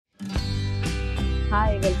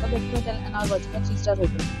Hi, welcome back to hotel and are watching a 3-star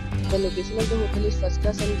hotel. The location of the hotel is first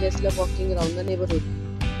class and guests love walking around the neighborhood.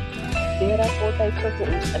 There are 4 types of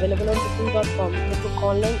rooms available on booking.com. You can book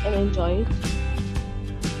online and enjoy it.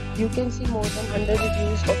 You can see more than 100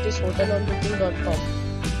 reviews of this hotel on booking.com.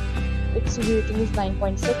 Its rating is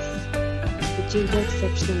 9.6, which is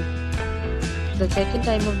exceptional. The check-in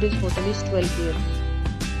time of this hotel is 12 p.m.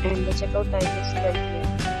 and the checkout time is 12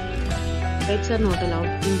 p.m. Pets are not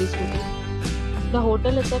allowed in this hotel. The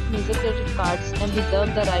hotel accepts major credit cards and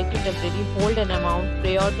reserves the right to temporarily hold an amount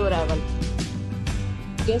prior to arrival.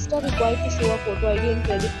 Guests are required to show a photo ID and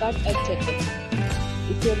credit card at check-in.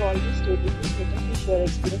 If you have already stayed with this hotel, please share your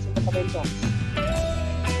experience in the comment box.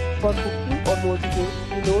 For booking or more details,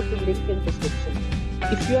 below the link in description.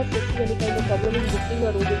 If you are facing any kind of problem in booking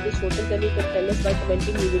a room in this hotel, then you can tell us by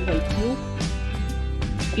commenting. We will help you.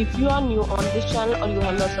 If you are new on this channel or you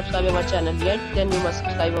have not subscribed our channel yet, then you must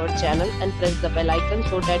subscribe our channel and press the bell icon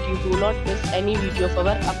so that you do not miss any video of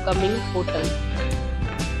our upcoming hotel.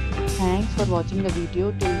 Thanks for watching the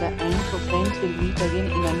video till the end. So friends, will meet again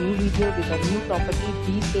in a new video with a new property.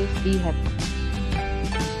 Be safe, be happy.